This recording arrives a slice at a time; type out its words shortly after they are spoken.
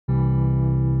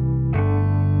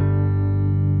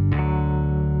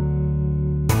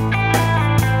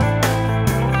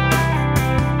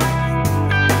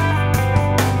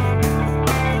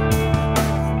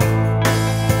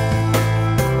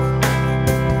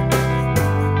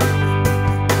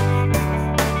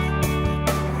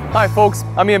Hi folks,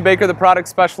 I'm Ian Baker, the product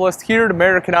specialist here at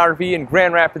American RV in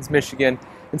Grand Rapids, Michigan.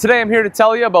 And today I'm here to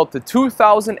tell you about the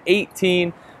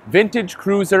 2018 Vintage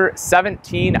Cruiser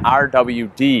 17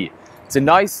 RWD. It's a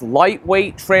nice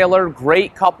lightweight trailer,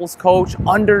 great couples coach,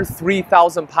 under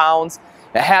 3,000 pounds.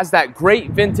 It has that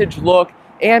great vintage look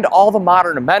and all the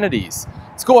modern amenities.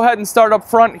 Let's go ahead and start up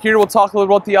front here. We'll talk a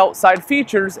little about the outside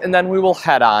features and then we will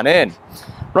head on in.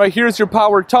 Right here's your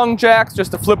power tongue jacks,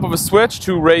 just a flip of a switch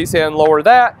to raise and lower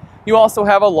that. You also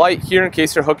have a light here in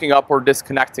case you're hooking up or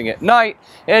disconnecting at night,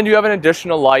 and you have an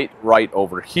additional light right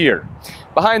over here.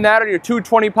 Behind that are your two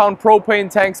 20-pound propane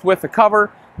tanks with a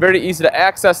cover. Very easy to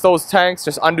access those tanks.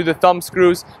 Just undo the thumb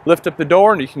screws, lift up the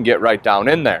door, and you can get right down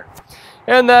in there.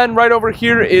 And then right over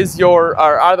here is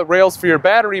are the rails for your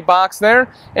battery box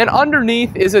there, and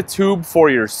underneath is a tube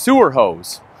for your sewer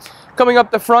hose. Coming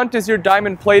up the front is your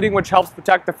diamond plating, which helps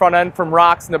protect the front end from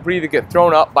rocks and debris that get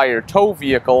thrown up by your tow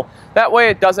vehicle. That way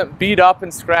it doesn't beat up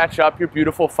and scratch up your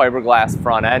beautiful fiberglass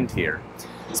front end here.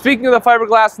 Speaking of the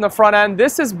fiberglass in the front end,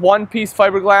 this is one-piece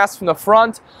fiberglass from the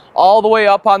front all the way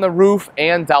up on the roof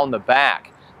and down the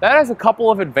back. That has a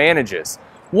couple of advantages.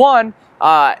 One,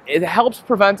 it helps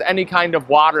prevent any kind of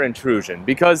water intrusion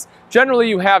because generally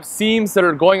you have seams that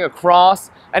are going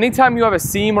across. Anytime you have a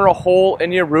seam or a hole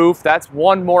in your roof, that's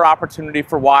one more opportunity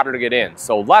for water to get in.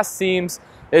 So less seams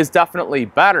is definitely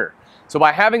better. So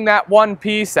by having that one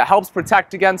piece, that helps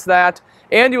protect against that.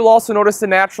 And you'll also notice the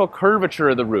natural curvature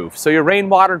of the roof. So your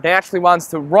rainwater naturally wants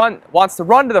to run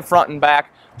to the front and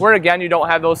back, where again you don't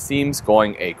have those seams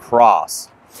going across.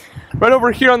 Right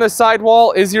over here on the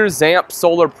sidewall is your Zamp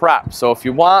solar prep. So if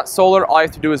you want solar, all you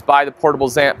have to do is buy the portable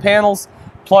Zamp panels,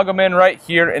 plug them in right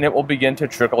here, and it will begin to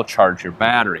trickle charge your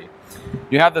battery.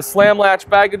 You have the slam latch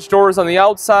baggage doors on the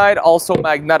outside, also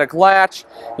magnetic latch.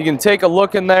 You can take a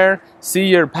look in there, see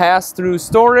your pass-through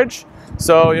storage.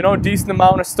 So, you know, decent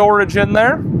amount of storage in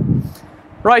there.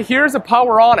 Right here is a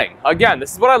power awning. Again,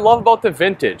 this is what I love about the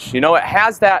vintage. You know, it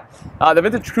has that, the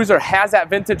Vintage Cruiser has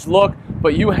that vintage look,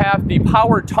 but you have the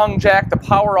power tongue jack, the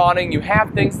power awning. You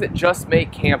have things that just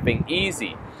make camping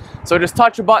easy. So just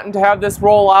touch a button to have this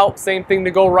roll out, same thing to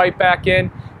go right back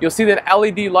in. You'll see that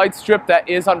LED light strip that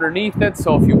is underneath it,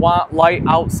 so if you want light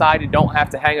outside, you don't have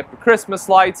to hang up your Christmas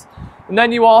lights. And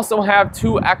then you also have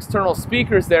two external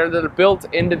speakers there that are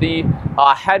built into the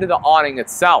head of the awning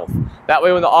itself. That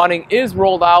way when the awning is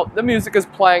rolled out, the music is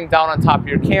playing down on top of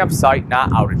your campsite,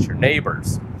 not out at your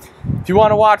neighbors. If you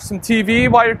want to watch some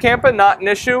TV while you're camping, not an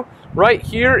issue. Right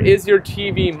here is your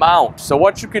TV mount. So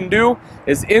what you can do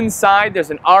is inside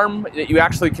there's an arm that you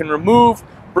actually can remove,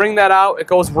 bring that out, it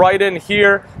goes right in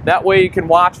here. That way you can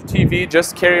watch TV,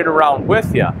 just carry it around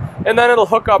with you. And then it'll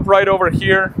hook up right over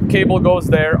here, cable goes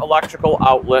there, electrical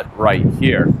outlet right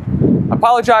here. I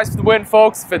apologize for the wind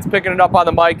folks, if it's picking it up on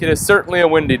the mic, it is certainly a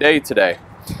windy day today.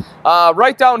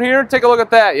 Right down here, take a look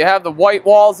at that. You have the white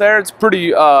walls there. It's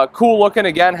pretty cool looking,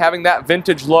 again, having that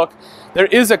vintage look. There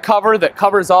is a cover that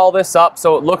covers all this up,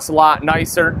 so it looks a lot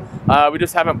nicer. We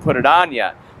just haven't put it on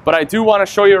yet. But I do want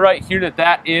to show you right here that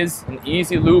that is an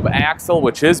Easy Lube axle,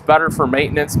 which is better for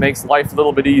maintenance, makes life a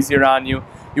little bit easier on you.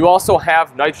 You also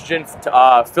have nitrogen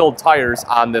filled tires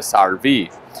on this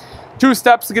RV. Two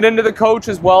steps to get into the coach,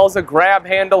 as well as a grab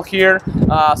handle here,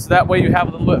 so that way you have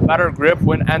a little bit better grip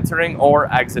when entering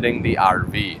or exiting the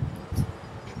RV.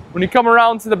 When you come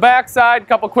around to the back side, a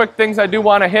couple quick things I do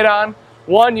want to hit on.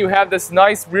 One, you have this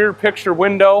nice rear picture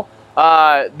window.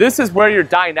 This is where your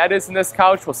dinette is in this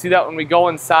couch. We'll see that when we go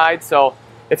inside. So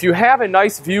if you have a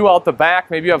nice view out the back,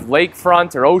 maybe you have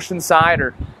lakefront or oceanside,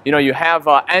 or you know, you have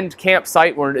an end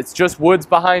campsite where it's just woods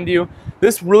behind you,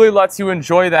 this really lets you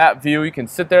enjoy that view. You can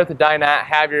sit there at the dinette,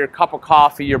 have your cup of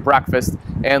coffee, your breakfast,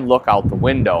 and look out the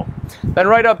window. Then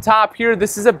right up top here,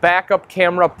 this is a backup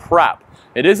camera prep.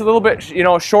 It is a little bit, you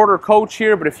know, shorter coach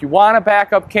here, but if you want a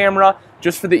backup camera,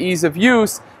 just for the ease of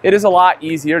use, it is a lot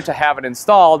easier to have it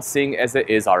installed, seeing as it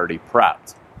is already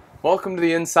prepped. Welcome to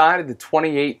the inside of the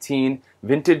 2018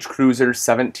 Vintage Cruiser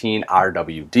 17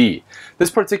 RWD.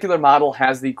 This particular model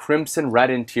has the crimson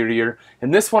red interior,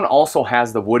 and this one also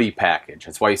has the woody package.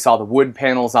 That's why you saw the wood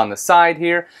panels on the side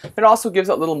here. It also gives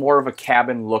it a little more of a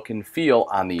cabin look and feel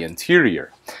on the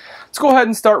interior. Let's go ahead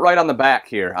and start right on the back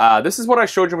here. This is what I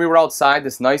showed you when we were outside,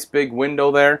 this nice big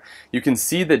window there. You can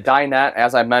see the dinette,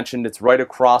 as I mentioned, it's right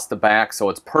across the back, so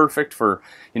it's perfect for,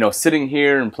 you know, sitting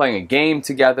here and playing a game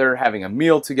together, having a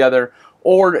meal together,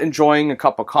 or enjoying a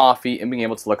cup of coffee and being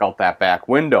able to look out that back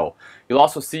window. You'll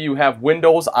also see you have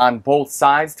windows on both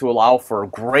sides to allow for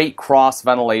great cross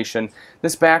ventilation.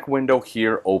 This back window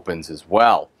here opens as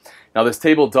well. Now this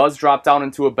table does drop down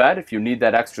into a bed if you need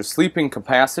that extra sleeping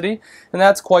capacity, and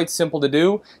that's quite simple to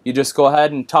do. You just go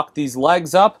ahead and tuck these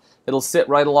legs up. It'll sit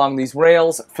right along these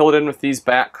rails, fill it in with these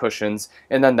back cushions,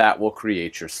 and then that will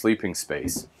create your sleeping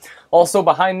space. Also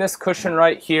behind this cushion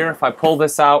right here, if I pull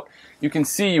this out, you can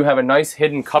see you have a nice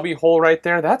hidden cubby hole right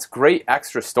there. That's great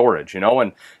extra storage, you know,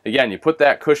 and again, you put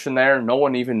that cushion there, no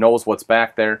one even knows what's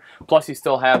back there. Plus you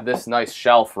still have this nice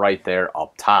shelf right there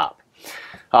up top.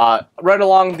 Right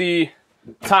along the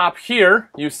top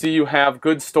here, you see you have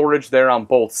good storage there on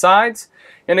both sides.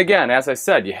 And again, as I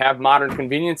said, you have modern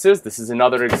conveniences. This is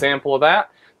another example of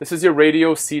that. This is your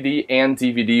radio, CD, and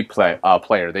DVD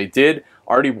player. They did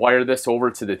already wire this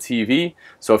over to the TV,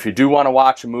 so if you do want to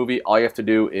watch a movie, all you have to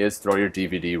do is throw your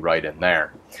DVD right in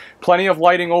there. Plenty of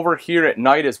lighting over here at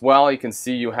night as well. You can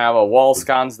see you have a wall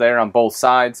sconce there on both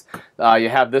sides. You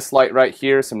have this light right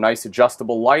here, some nice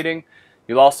adjustable lighting.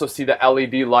 You'll also see the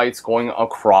LED lights going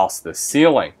across the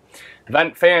ceiling.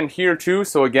 Vent fan here too,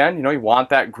 so again, you know, you want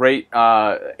that great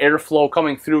airflow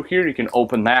coming through here. You can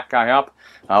open that guy up,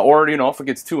 or you know, if it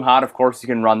gets too hot, of course, you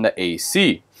can run the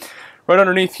AC. Right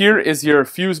underneath here is your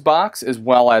fuse box as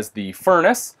well as the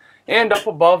furnace, and up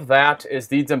above that is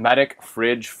the Dometic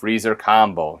fridge freezer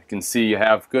combo. You can see you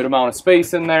have good amount of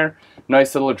space in there.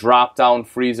 Nice little drop down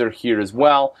freezer here as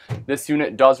well. This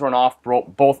unit does run off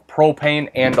both propane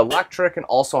and electric, and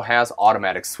also has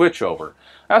automatic switchover.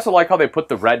 I also like how they put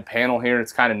the red panel here.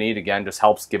 It's kind of neat. Again, just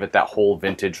helps give it that whole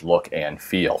vintage look and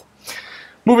feel.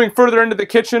 Moving further into the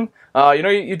kitchen, you know,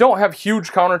 you don't have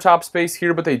huge countertop space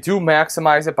here, but they do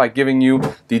maximize it by giving you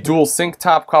the dual sink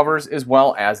top covers as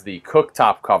well as the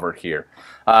cooktop cover here.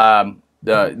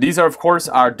 These are, of course,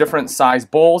 our different size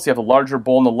bowls. You have a larger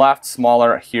bowl on the left,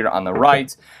 smaller here on the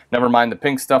right. Never mind the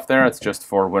pink stuff there. It's just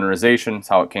for winterization. It's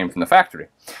how it came from the factory.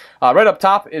 Right up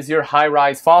top is your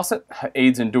high-rise faucet.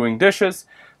 Aids in doing dishes.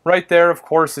 Right there, of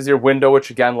course, is your window, which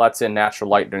again lets in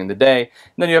natural light during the day.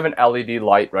 And then you have an LED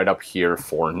light right up here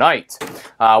for night.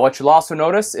 What you'll also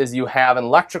notice is you have an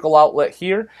electrical outlet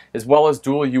here, as well as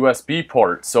dual USB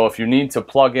ports. So if you need to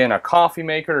plug in a coffee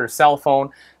maker or cell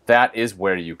phone, that is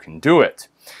where you can do it.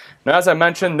 Now, as I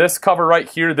mentioned, this cover right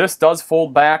here, this does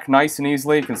fold back nice and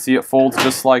easily. You can see it folds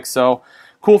just like so.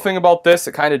 Cool thing about this,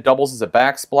 it kind of doubles as a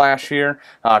backsplash here,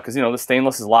 because you know the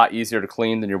stainless is a lot easier to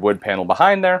clean than your wood panel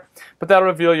behind there. But that'll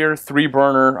reveal your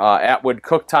 3-burner Atwood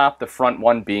cooktop, the front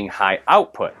one being high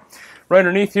output. Right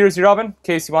underneath here is your oven. In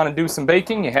case you want to do some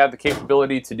baking, you have the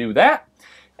capability to do that.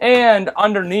 And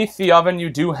underneath the oven,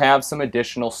 you do have some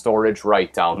additional storage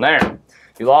right down there.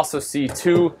 You'll also see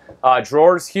 2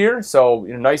 drawers here, so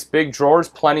nice big drawers,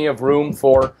 plenty of room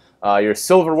for your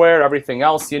silverware, everything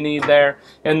else you need there.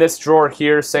 And this drawer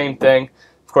here, same thing.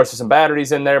 Of course, there's some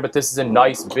batteries in there, but this is a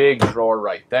nice big drawer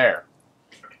right there.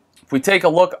 If we take a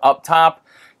look up top,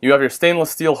 you have your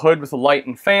stainless steel hood with a light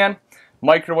and fan,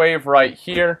 microwave right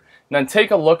here. And then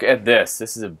take a look at this.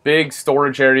 This is a big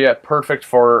storage area, perfect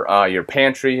for your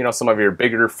pantry. You know, some of your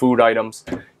bigger food items,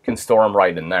 you can store them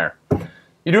right in there.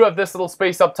 You do have this little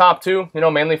space up top too, you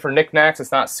know, mainly for knickknacks.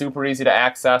 It's not super easy to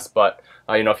access, but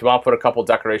you know, if you want to put a couple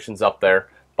decorations up there,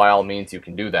 by all means, you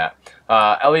can do that.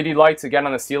 LED lights again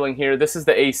on the ceiling here. This is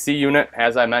the AC unit,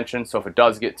 as I mentioned, so if it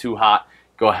does get too hot,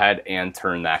 go ahead and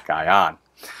turn that guy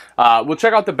on. We'll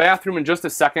check out the bathroom in just a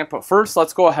second, but first,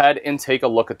 let's go ahead and take a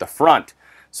look at the front.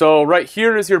 So right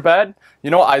here is your bed. You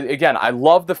know, I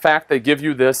love the fact they give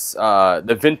you this,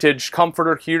 the vintage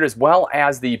comforter here, as well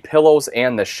as the pillows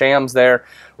and the shams there.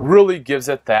 Really gives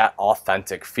it that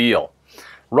authentic feel.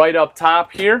 Right up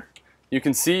top here, you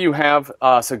can see you have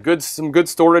some good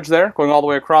storage there going all the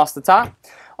way across the top.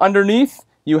 Underneath,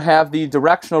 you have the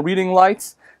directional reading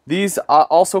lights. These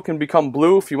also can become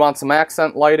blue if you want some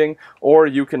accent lighting, or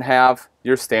you can have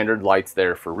your standard lights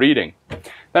there for reading.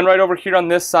 Then right over here on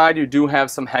this side, you do have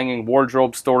some hanging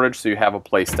wardrobe storage, so you have a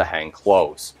place to hang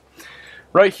clothes.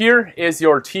 Right here is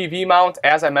your TV mount.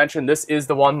 As I mentioned, this is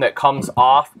the one that comes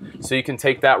off, so you can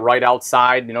take that right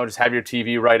outside, you know, just have your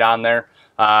TV right on there.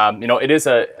 You know, it is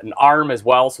an arm as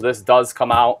well, so this does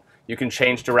come out. You can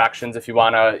change directions if you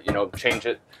want to, you know, change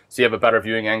it so you have a better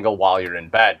viewing angle while you're in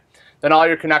bed. Then all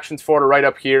your connections for it are right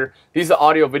up here. These are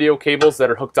audio video cables that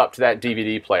are hooked up to that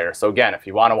DVD player. So again, if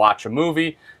you want to watch a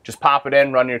movie, just pop it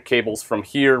in, run your cables from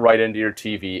here right into your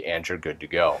TV, and you're good to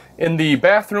go. In the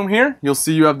bathroom here, you'll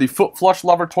see you have the foot flush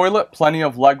lever toilet, plenty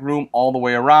of leg room all the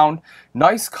way around.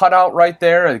 Nice cutout right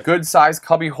there, a good sized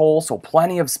cubby hole, so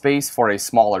plenty of space for a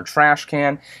smaller trash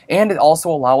can, and it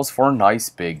also allows for a nice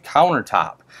big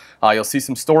countertop. You'll see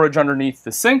some storage underneath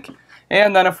the sink.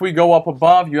 And then if we go up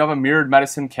above, you have a mirrored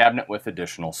medicine cabinet with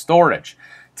additional storage.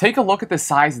 Take a look at the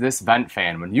size of this vent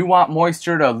fan. When you want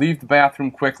moisture to leave the bathroom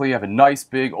quickly, you have a nice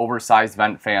big oversized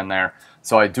vent fan there.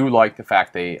 So I do like the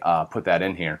fact they put that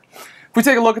in here. If we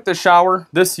take a look at the shower,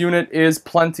 this unit is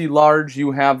plenty large.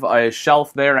 You have a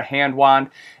shelf there, a hand wand,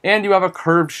 and you have a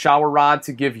curved shower rod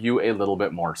to give you a little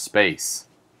bit more space.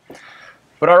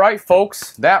 But alright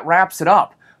folks, that wraps it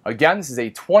up. Again, this is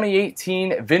a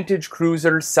 2018 Vintage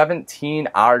Cruiser 17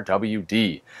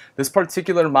 RWD. This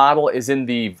particular model is in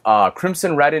the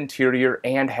crimson red interior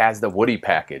and has the Woody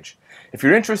package. If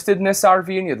you're interested in this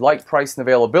RV and you'd like price and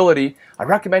availability, I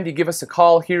recommend you give us a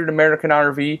call here at American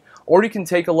RV, or you can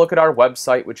take a look at our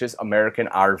website, which is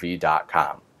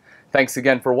AmericanRV.com. Thanks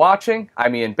again for watching.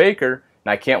 I'm Ian Baker,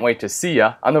 and I can't wait to see you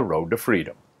on the road to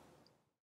freedom.